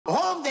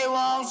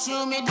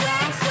to me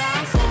dance,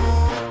 dance.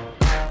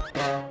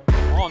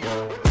 On.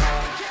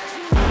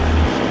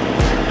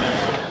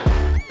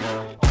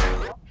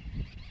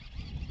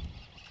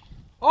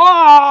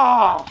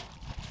 Oh!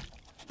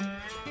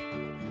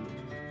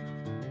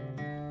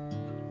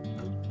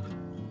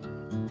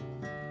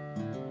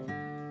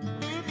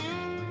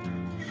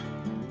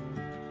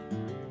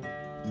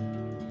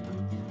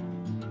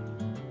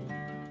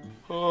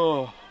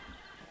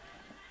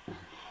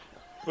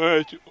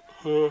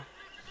 Oh.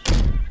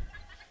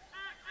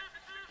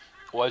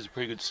 Always a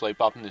pretty good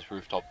sleep up in this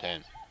rooftop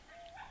tent.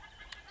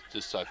 It's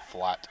just so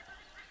flat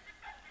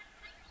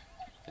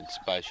and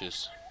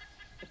spacious.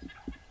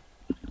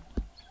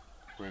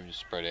 Room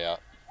just spread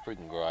out,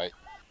 freaking great.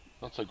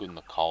 Not so good in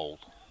the cold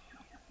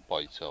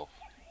by itself.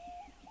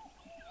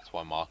 That's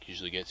why Mark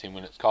usually gets in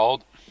when it's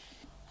cold.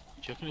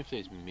 Checking if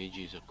these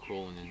midges are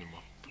crawling into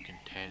my freaking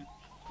tent.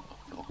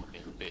 I feel like I'm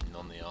getting bitten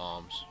on the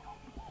arms.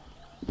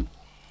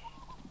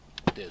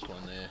 There's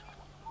one there.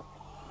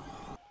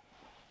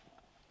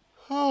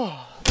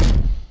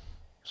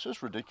 It's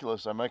just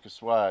ridiculous. They make a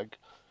swag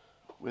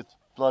with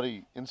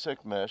bloody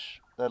insect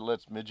mesh that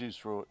lets midges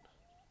through it.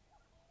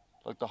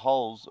 Like the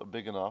holes are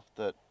big enough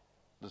that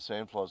the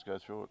sandflies go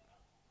through it.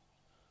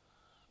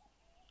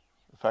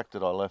 The fact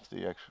that I left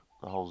the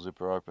whole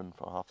zipper open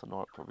for half the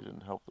night probably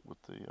didn't help with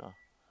the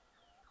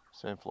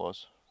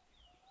sandflies.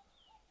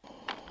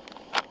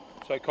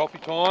 So coffee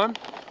time.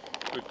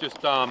 We've just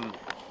thrown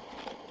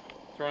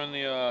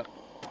the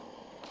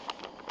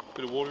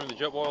bit of water in the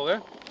jet bottle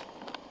there,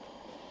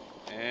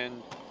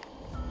 and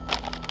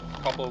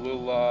a couple of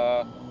little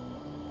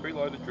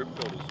preloaded drip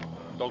filters,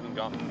 dog and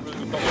gun. Really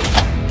good coffee.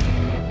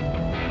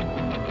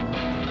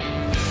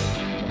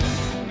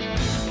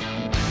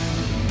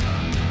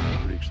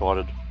 Pretty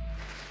excited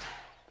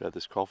about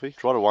this coffee.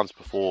 Tried it once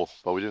before,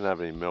 but we didn't have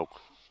any milk,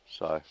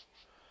 so I'm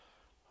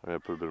going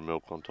to put a bit of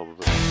milk on top of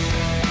it.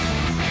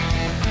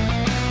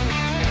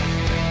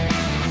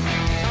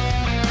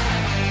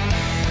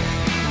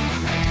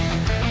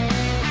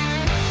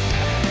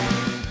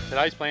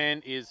 Today's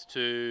plan is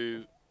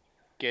to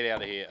get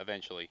out of here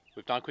eventually.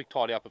 We've done a quick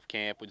tidy up of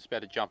camp. We're just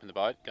about to jump in the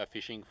boat, go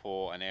fishing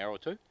for an hour or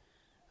two.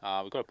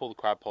 We've got to pull the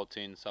crab pots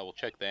in, so we'll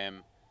check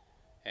them.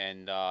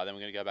 And then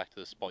we're going to go back to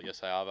the spot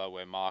yesterday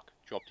where Mark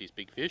dropped his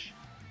big fish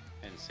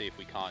and see if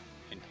we can't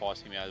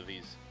entice him out of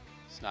his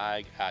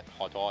snag at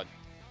high tide.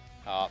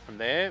 From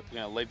there, we're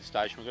going to leave the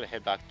station. We're going to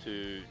head back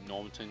to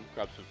Normanton,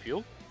 grab some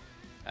fuel.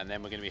 And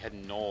then we're going to be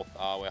heading north.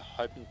 We're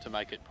hoping to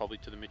make it probably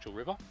to the Mitchell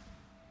River.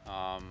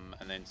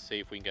 And then see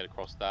if we can get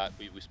across that.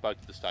 We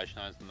spoke to the station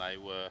owners and they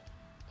were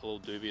a little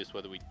dubious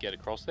whether we'd get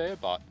across there,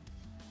 but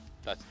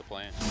that's the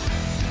plan.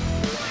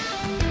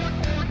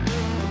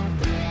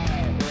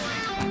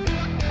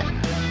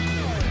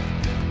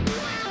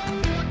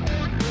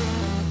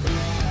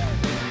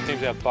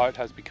 Seems our boat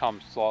has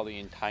become slightly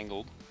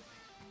entangled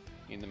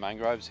in the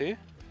mangroves here.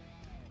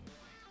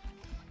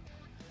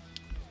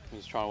 I'm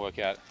just trying to work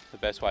out the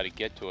best way to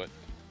get to it.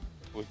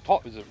 We've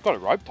got a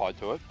rope tied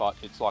to it, but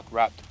it's like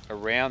wrapped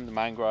around the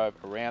mangrove,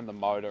 around the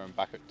motor, and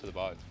back it to the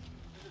boat.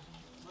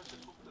 Let's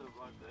just hook the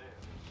rope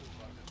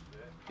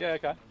there. Yeah,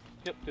 okay.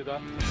 Yep, do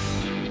that.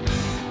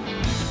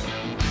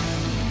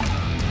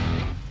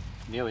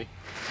 Nearly.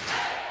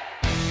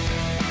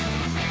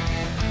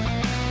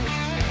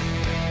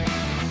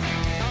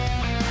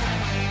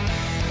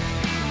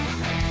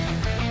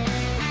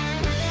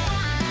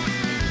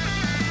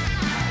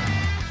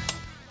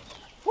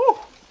 Woo!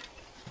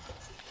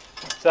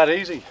 It's that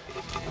easy.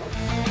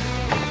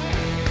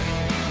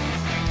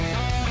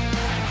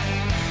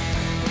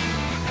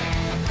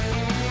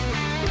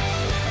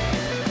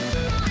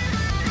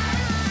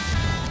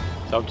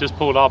 So I've just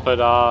pulled up at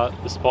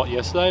the spot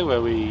yesterday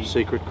where we...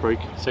 Secret Creek.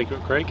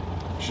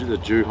 Which is the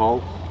dew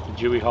hole. The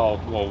dewy hole.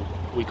 Well,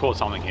 we caught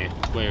something here.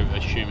 We're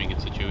assuming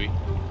it's a dewy.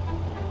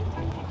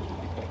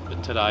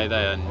 But today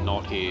they are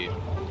not here.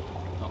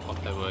 Not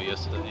like they were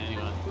yesterday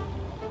anyway.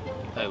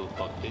 They look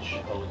like fish,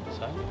 I wouldn't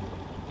say.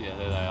 Yeah,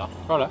 there they are.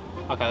 Righto.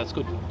 Okay, that's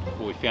good.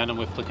 Well, we found them,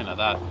 we're flicking at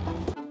that.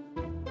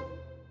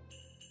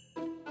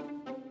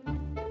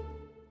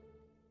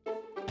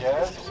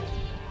 Yes.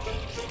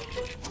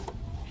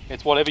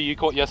 It's whatever you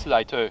caught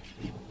yesterday too.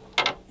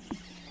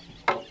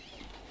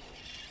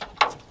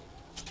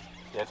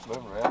 Yeah, it's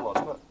moving around like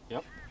that.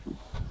 Yep.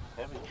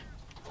 Heavy.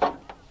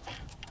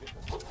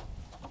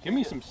 Give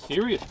me some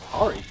serious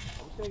curry. I'm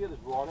just going to get this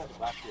right out the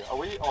back here. Are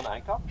we on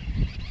anchor?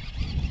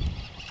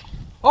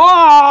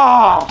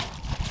 Oh!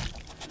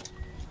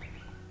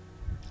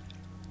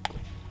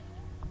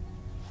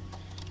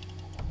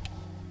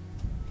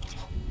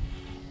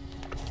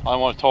 I don't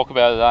want to talk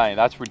about it today.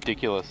 That's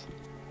ridiculous.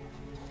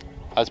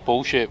 That's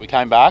bullshit. We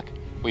came back,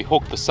 we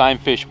hooked the same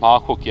fish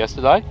Mark hooked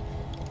yesterday.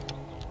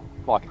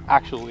 Like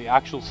the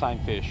actual same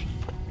fish.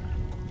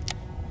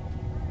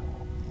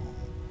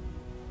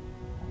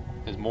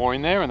 There's more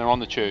in there and they're on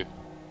the chew.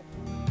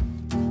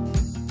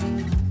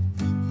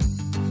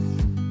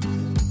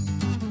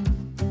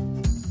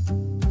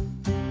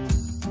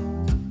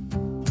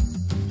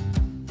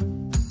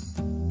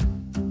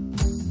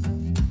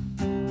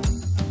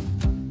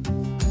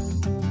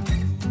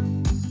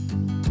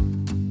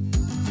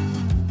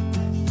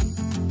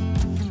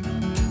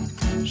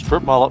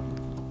 strip mullet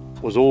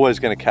was always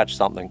going to catch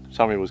something.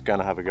 Somebody was going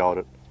to have a go at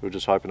it. We were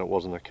just hoping it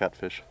wasn't a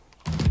catfish.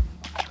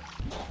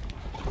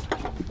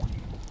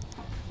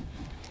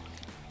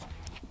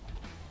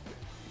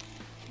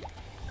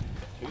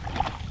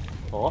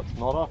 Oh, it's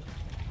not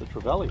the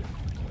trevally.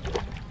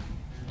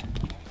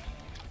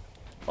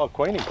 Oh,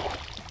 Queenie.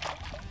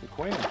 The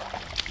Queen.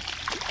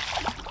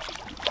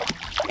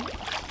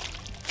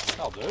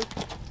 That'll do.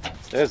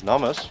 There's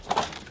Nummus.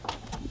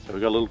 So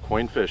we've got a little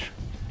queenfish.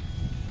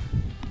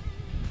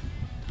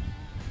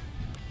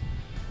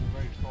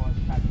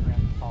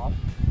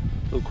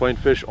 Little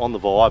queenfish on the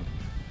vibe.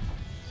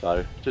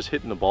 So just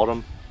hitting the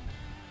bottom,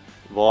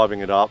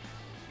 vibing it up,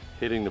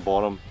 hitting the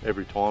bottom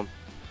every time,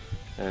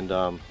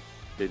 and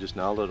he just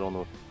nailed it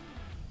on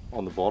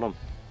the bottom.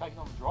 Taking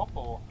on the drop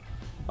or?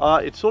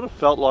 It sort of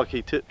felt like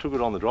he took it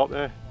on the drop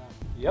there.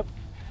 Yep.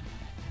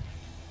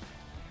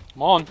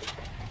 Come on.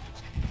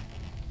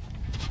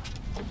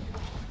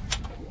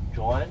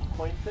 Giant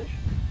queenfish.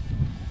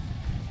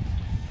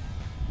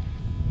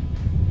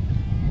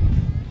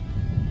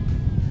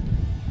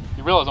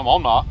 You realise I'm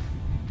on, Mark?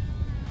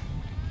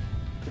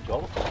 Good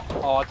job.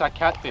 Oh, it's that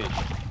catfish.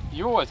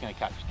 You're always going to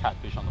catch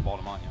catfish on the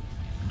bottom, aren't you?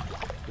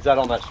 Is that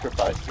on that strip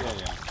bait?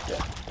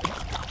 Yeah.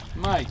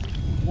 Mate,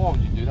 why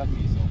would you do that to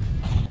yourself?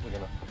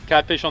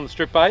 Catfish on the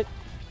strip bait.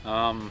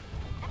 I mean,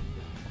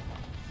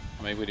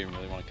 we didn't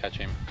really want to catch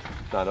him.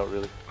 No, not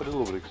really. But a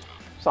little bit of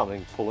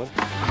something pulling.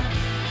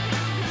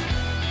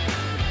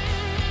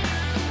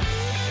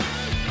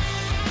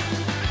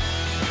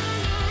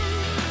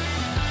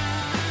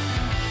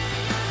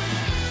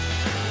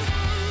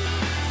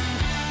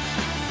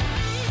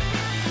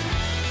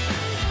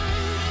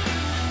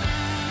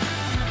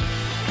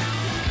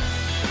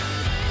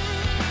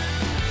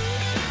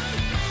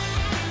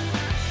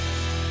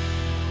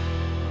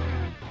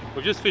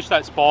 We've just fished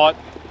that spot,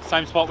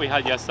 same spot we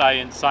had yesterday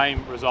and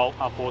same result,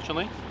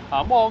 unfortunately.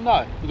 Well,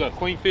 no, we got a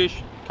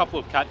queenfish, a couple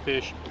of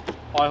catfish.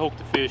 I hooked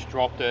the fish,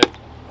 dropped it,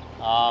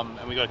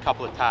 and we got a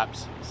couple of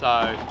taps.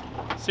 So,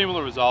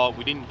 similar result.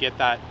 We didn't get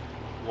that,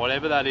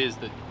 whatever that is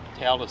that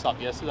towed us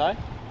up yesterday,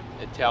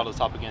 it towed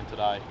us up again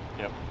today.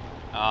 Yep.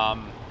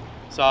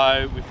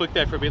 So we flicked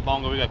there for a bit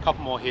longer. We got a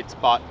couple more hits,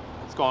 but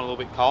it's gone a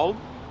little bit cold.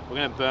 We're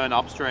going to burn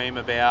upstream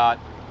about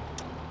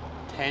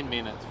 10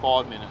 minutes,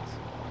 5 minutes.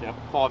 Yep.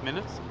 5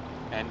 minutes.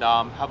 And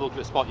have a look at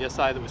the spot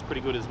yesterday that was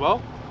pretty good as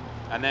well.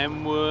 And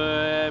then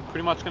we're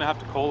pretty much going to have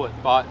to call it,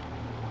 but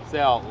it's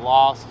our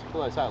last,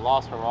 what do they say,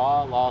 last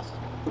hurrah, last...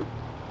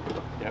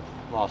 Yep,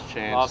 last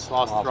chance.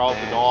 Last throw of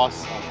the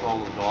dice. Last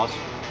roll of the dice.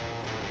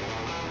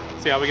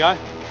 See how we go?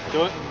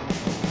 Do it.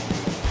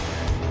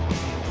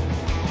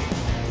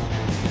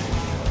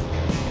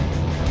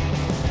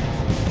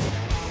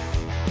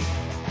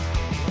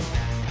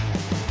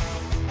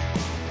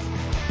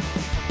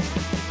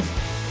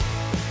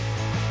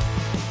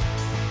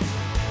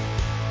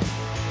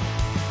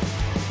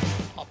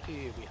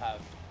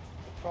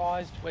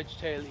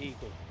 Wedge-tailed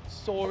eagle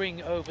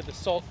soaring over the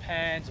salt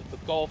pans of the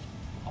Gulf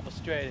of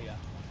Australia.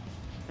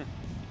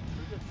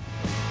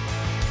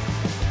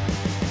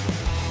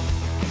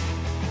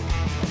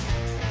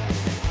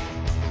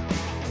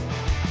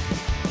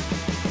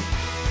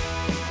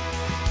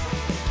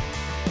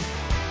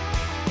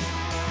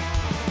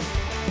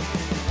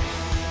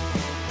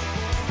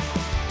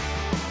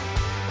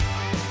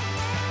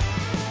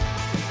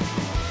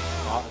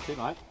 Alright, that's it,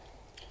 mate.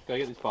 Go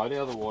get this boat out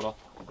of the water.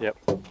 Yep.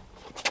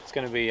 It's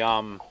going to be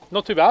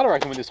not too bad, I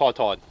reckon, with this high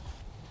tide.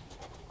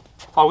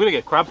 Oh, we're going to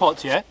get crab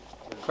pots, yeah?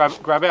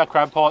 Grab our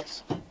crab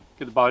pots,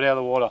 get the boat out of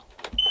the water.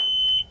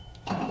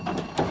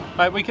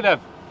 Mate, we could have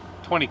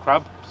 20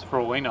 crabs for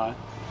all we know.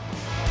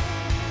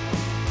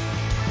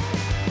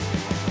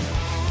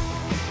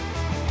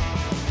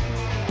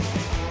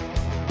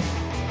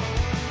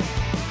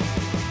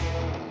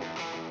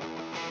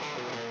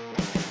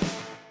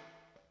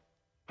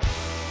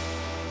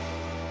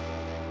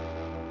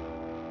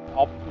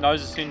 I'll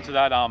nose us into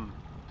that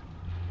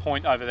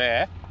point over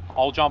there.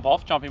 I'll jump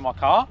off, jump in my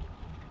car.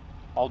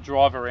 I'll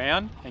drive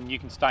around and you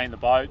can stay in the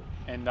boat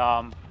and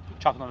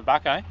chuck it on the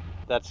back, eh?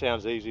 That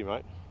sounds easy,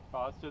 mate.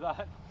 Right, let's do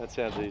that. That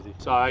sounds easy.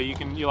 So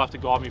you'll have to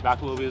guide me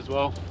back a little bit as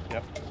well.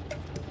 Yep.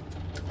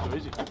 Too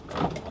easy.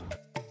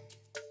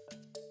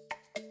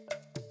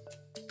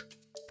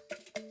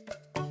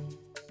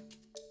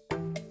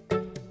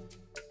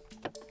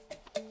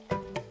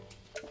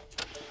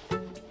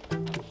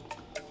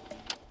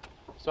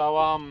 So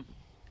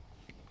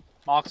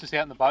Marcs is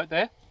out in the boat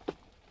there.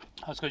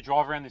 I was going to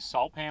drive around this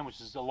salt pan,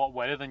 which is a lot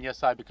wetter than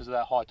yesterday because of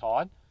that high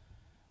tide.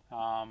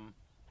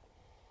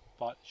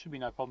 But should be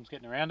no problems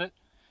getting around it.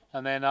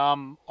 And then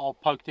I'll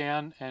poke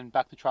down and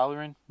back the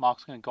trailer in.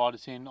 Marc's going to guide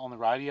us in on the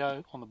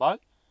radio on the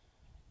boat.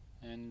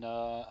 And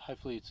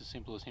hopefully it's as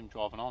simple as him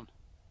driving on.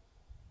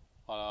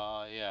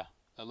 But yeah,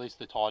 at least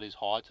the tide is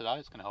high today.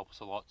 It's going to help us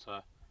a lot, so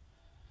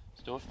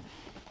let's do it.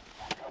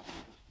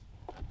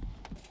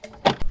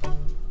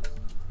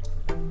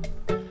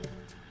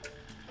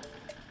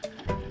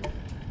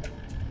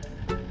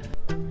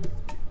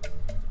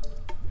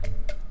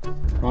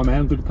 Right,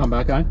 man, good to come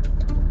back, eh?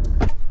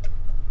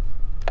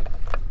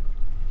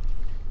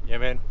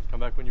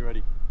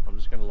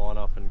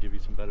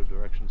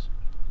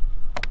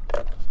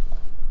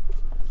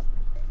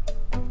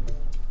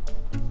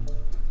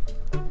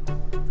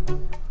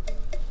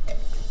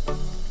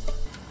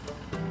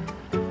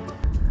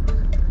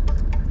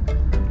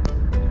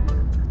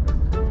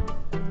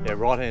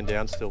 right hand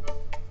down still.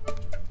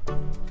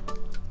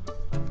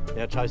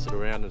 Now chase it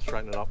around and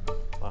straighten it up.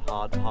 A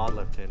hard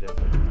left hand down.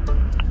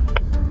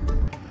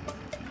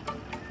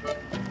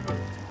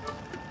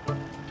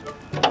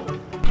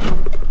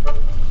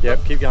 Yep,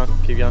 keep going,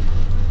 keep going.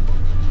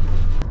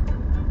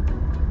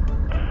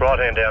 Right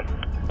hand down.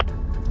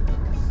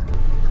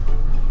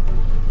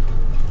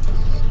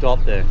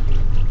 Stop there.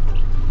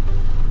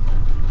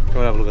 Come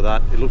and have a look at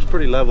that. It looks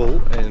pretty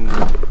level and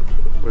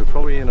we're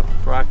probably in a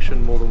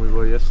fraction more than we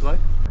were yesterday.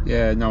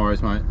 Yeah, no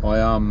worries, mate.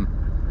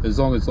 As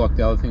long as, like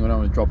the other thing, we don't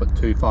want to drop it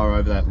too far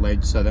over that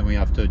ledge so that we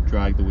have to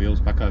drag the wheels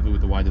back over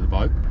with the weight of the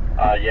boat.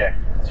 Yeah,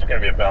 it's going to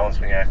be a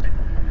balancing act.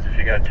 If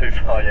you go too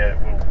far, yeah,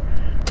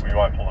 we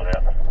won't pull it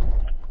out.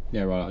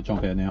 Yeah, right, I'll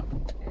jump out now.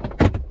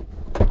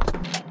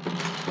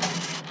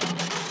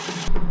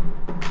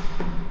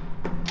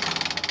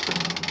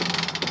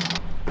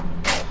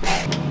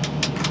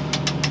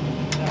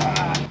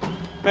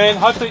 Man,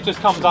 hopefully it just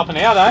comes up and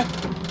out, eh?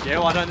 Yeah,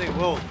 well, I don't think it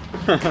will.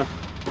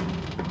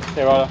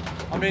 Yeah, right.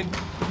 I mean,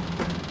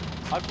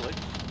 hopefully.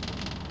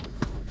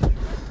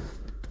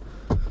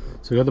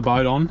 So we got the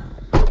boat on.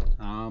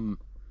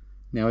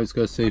 Now we just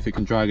got to see if we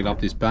can drag it up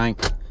this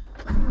bank.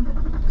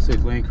 See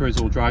if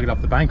Landcruiser will drag it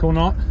up the bank or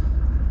not.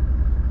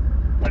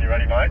 Are you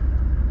ready, mate?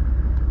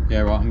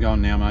 Yeah, right, I'm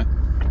going now, mate.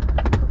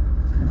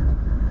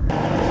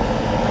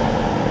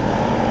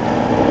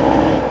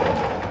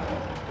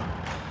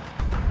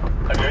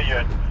 Have you got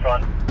your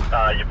front,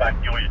 your back,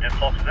 your dip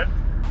box with it?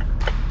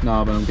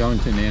 No, but I'm going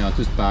to now.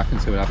 Just back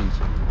and see what happens.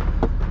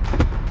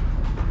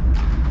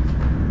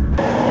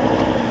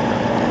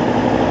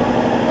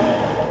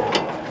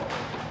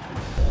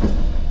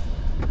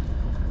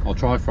 I'll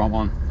try front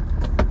one.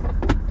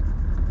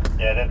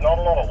 Yeah, there's not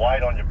a lot of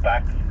weight on your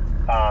back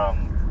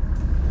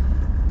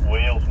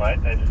wheels,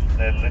 mate.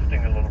 They're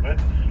lifting a little bit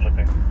and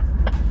slipping.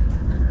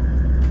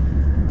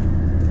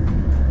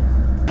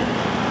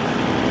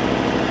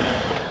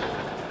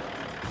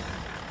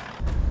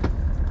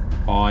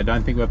 Oh, I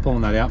don't think we're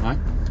pulling that out, mate.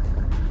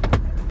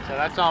 So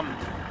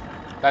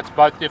that's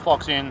both diff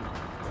locks in,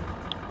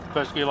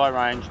 first kilo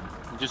range,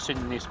 just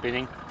sitting there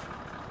spinning.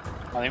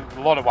 I think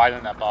a lot of weight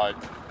on that boat.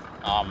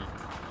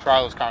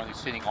 Trailer's currently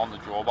sitting on the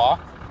drawbar,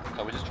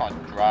 so we're just trying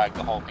to drag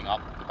the whole thing up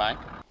the bank.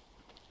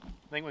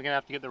 I think we're going to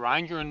have to get the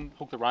Ranger and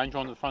hook the Ranger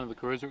onto the front of the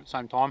Cruiser at the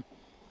same time.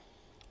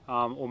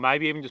 Or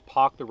maybe even just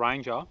park the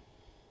Ranger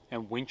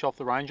and winch off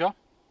the Ranger.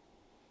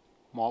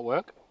 Might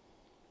work.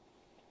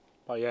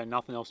 But yeah,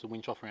 nothing else to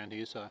winch off around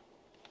here, so.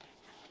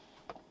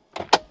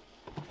 I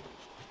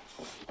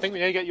think we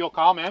need to get your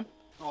car, man.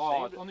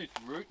 Oh, it's on this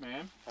route,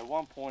 man. At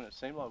one point it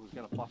seemed like it was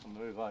going to fucking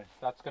move, eh?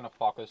 That's going to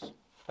fuck us.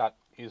 That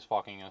is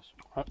fucking us.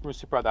 Right, we'll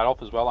separate that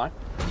off as well, eh?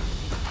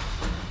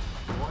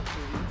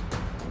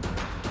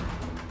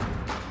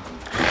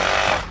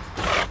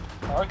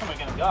 I reckon we're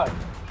going to go.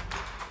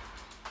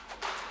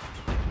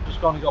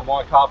 Just gone and got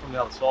my car from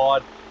the other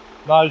side.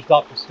 Nosed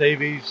up to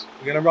Stevie's.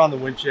 We're going to run the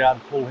winch out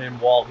and pull him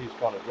while he's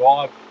trying to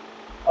drive.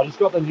 I just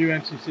got the new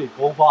MCC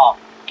bull bar.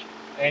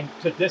 And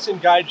to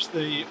disengage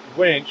the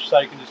winch so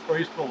you can just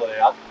freeze pull it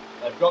out,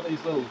 they've got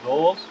these little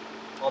doors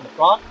on the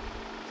front.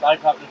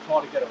 Save having to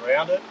try to get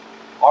around it.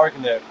 I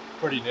reckon they're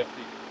pretty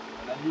nifty.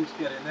 And then you just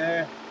get in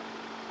there,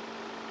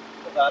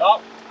 put that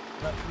up,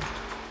 and then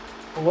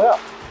pull out.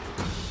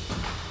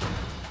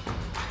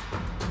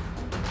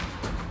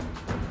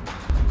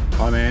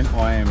 Hi man,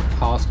 I am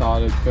car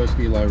started, first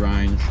gear low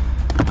range,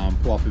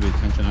 pull off a bit of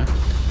tension, eh?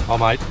 Oh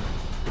mate,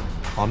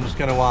 I'm just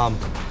going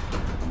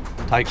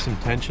to take some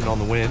tension on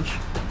the winch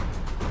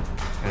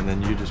and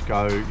then you just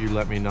go, you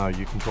let me know.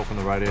 You can talk on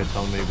the radio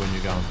telling me when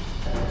you're going.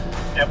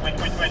 Yeah, winch.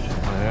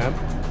 I am.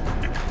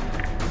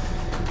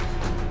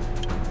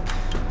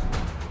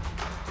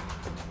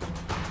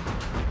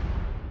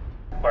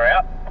 We're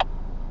out.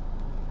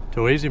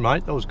 Too easy,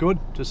 mate. That was good.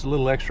 Just a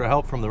little extra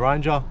help from the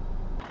Ranger.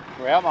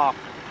 We're out, Mark.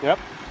 Yep.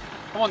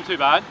 It wasn't too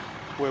bad.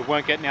 We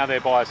weren't getting out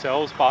there by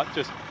ourselves, but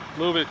just a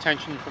little bit of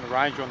tension from the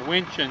Ranger on the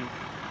winch, and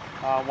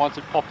once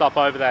it popped up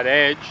over that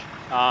edge,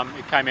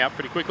 it came out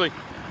pretty quickly.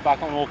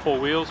 Back on all four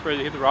wheels, ready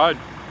to hit the road.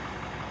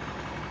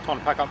 Time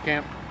to pack up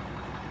camp.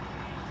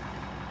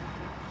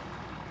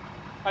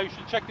 Hey, you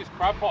should check this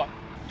crab pot.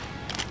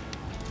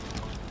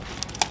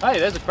 Hey,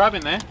 there's a crab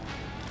in there.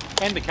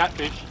 And the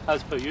catfish,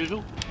 as per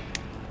usual.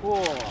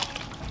 Whoa.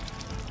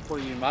 What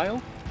are you,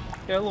 male?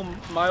 Yeah, a little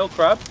male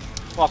crab.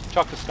 We'll have to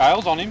chuck the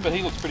scales on him, but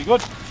he looks pretty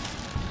good.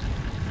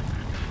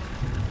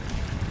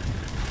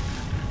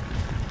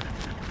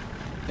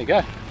 There you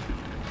go.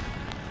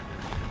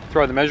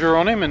 Throw the measurer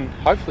on him and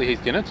hopefully he's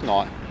dinner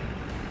tonight.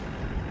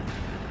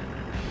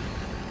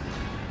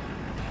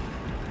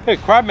 Hey,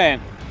 crab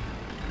man.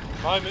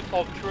 Moment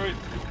of truth.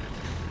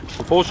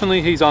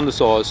 Unfortunately, he's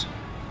undersized.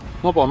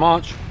 Not by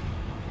much.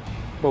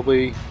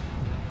 Probably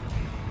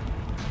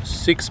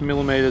 6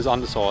 millimeters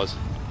undersized.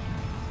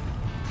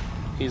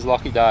 His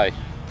lucky day.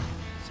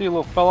 See you,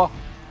 little fella.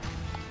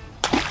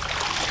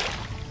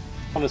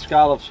 On a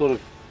scale of sort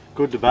of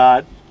good to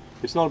bad,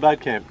 it's not a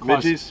bad camp.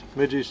 Midges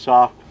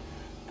suck.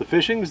 The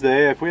fishing's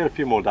there. If we had a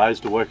few more days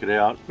to work it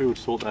out, we would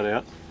sort that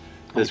out.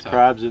 There's so.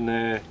 crabs in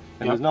there,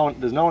 and Yep.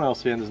 there's no one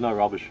else here, and there's no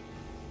rubbish.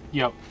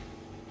 Yep,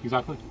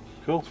 exactly.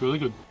 Cool. It's really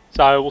good.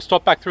 So we'll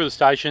stop back through the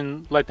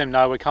station, let them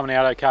know we're coming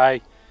out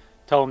okay,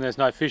 tell them there's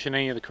no fish in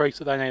any of the creeks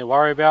that they need to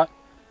worry about,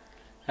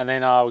 and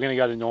then we're going to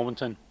go to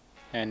Normanton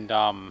and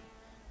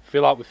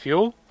fill up with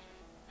fuel,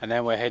 and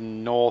then we're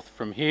heading north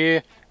from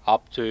here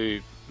up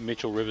to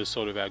Mitchell River's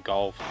sort of our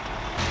goal.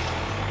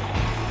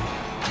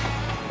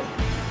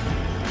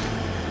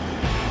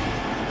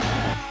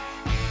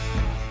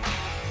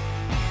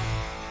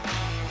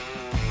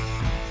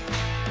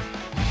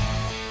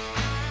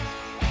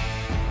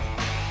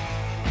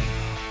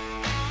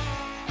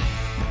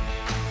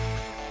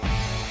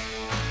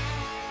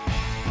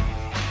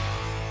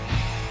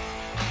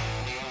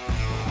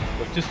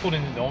 We've just put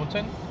into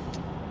Normanton.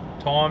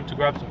 Time to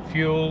grab some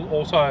fuel.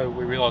 Also,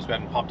 we realised we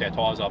hadn't pumped our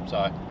tyres up,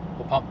 so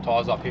we'll pump the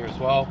tyres up here as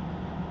well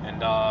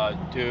and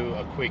do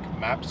a quick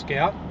map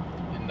scout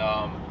and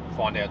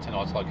find out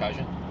tonight's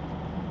location.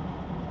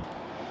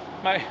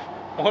 Mate,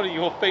 what do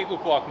your feet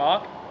look like,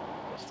 Mark?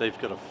 Steve's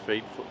got a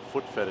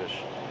foot fetish.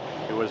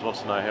 He always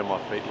wants to know how my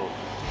feet look.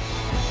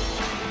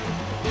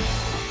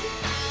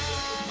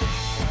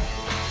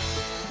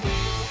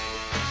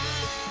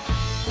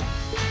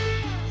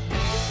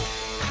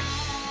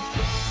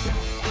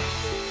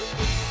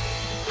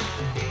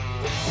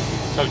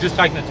 So we've just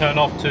taken the turn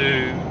off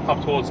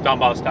up towards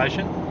Dunbar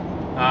Station.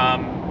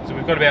 So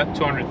we've got about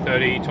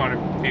 230,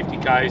 250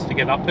 k's to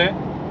get up there.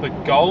 The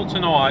goal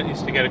tonight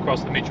is to get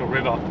across the Mitchell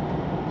River.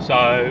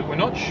 So we're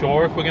not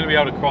sure if we're going to be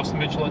able to cross the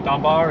Mitchell at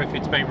Dunbar, if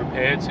it's been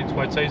repaired since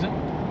wet season,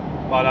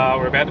 but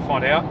we're about to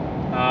find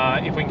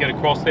out. If we can get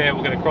across there,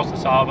 we're going to cross the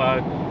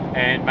Savo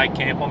and make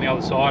camp on the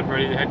other side,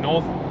 ready to head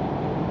north.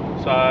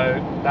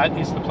 So that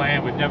is the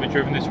plan. We've never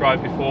driven this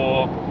road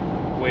before.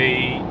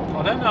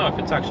 I don't know if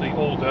it's actually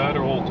all dirt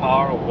or all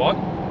tar or what,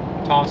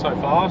 tar so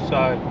far,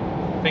 so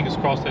fingers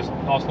crossed there's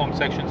nice long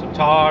sections of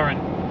tar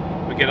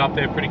and we get up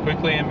there pretty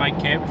quickly and make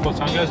camp before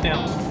the sun goes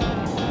down.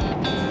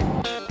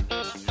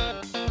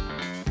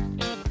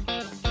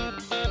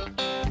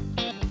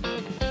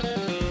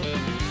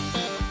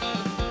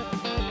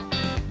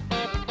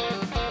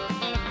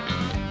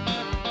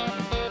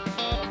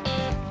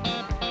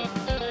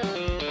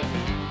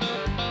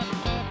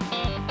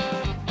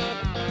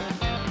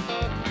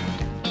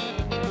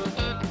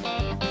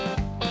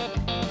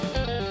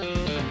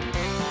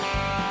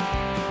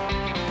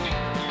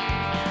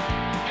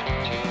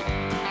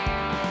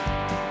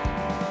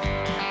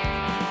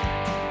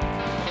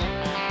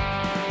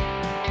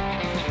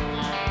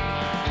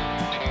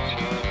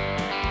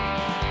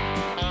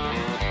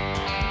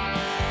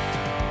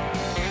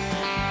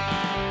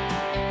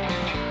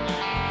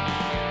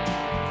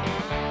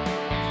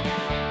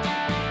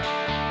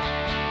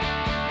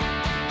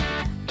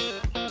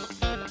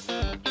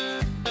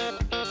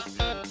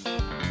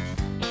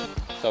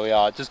 So we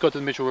just got to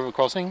the Mitchell River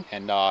crossing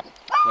and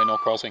we're not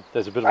crossing.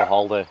 There's a bit of a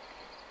hole there.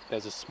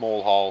 There's a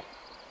small hole.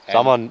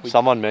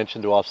 Someone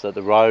mentioned to us that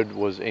the road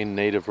was in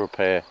need of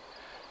repair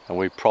and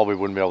we probably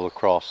wouldn't be able to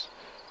cross.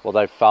 What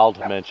they failed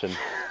to mention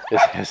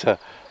is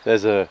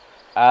there's a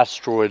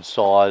asteroid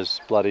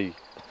sized bloody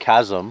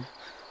chasm.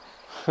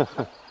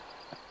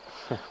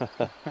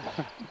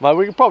 Mate,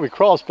 we could probably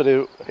cross, but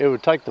it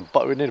would take the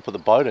boat. We need to put the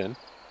boat in.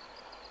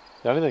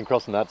 The only thing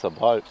crossing that's a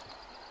boat.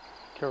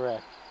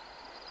 Correct.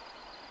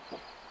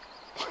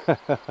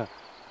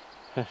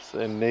 It's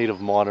in need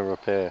of minor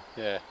repair.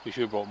 Yeah, we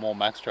should have brought more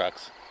Max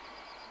tracks.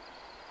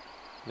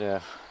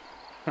 Yeah.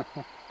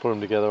 Put them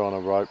together on a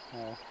rope.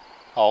 Yeah.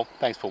 Oh,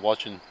 thanks for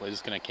watching. We're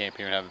just going to camp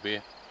here and have a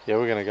beer. Yeah,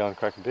 we're going to go and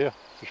crack a beer,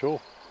 for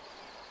sure.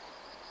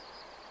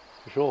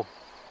 For sure.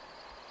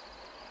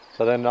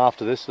 So then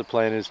after this, the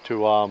plan is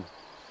to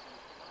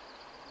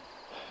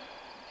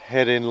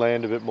head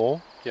inland a bit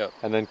more. Yep.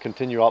 And then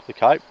continue up the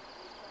Cape.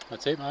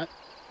 That's it, mate.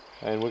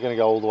 And we're going to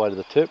go all the way to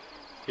the tip.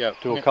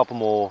 Yep. Do a couple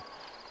more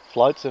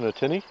floats in a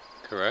tinny.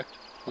 Correct.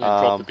 We're going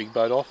to drop the big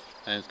boat off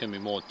and it's going to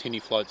be more tinny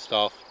float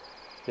stuff.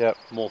 Yep.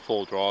 More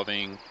full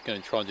driving.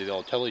 Going to try and do the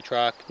old telly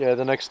track. Yeah,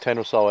 the next 10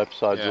 or so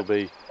episodes will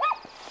be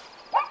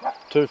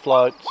 2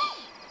 floats,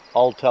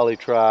 old tally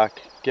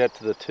track, get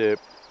to the tip,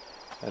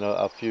 and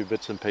a few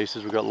bits and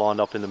pieces we've got lined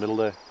up in the middle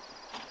there.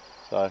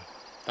 So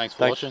thanks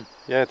for watching.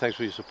 Yeah, thanks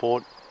for your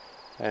support.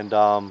 And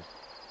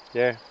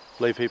yeah,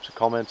 leave heaps of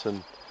comments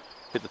and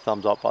hit the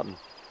thumbs up button.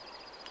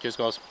 Cheers,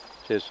 guys.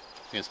 Cheers.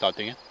 You going to start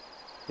digging?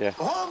 Yeah.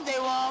 Hope they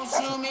won't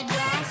shoot me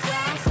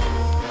down.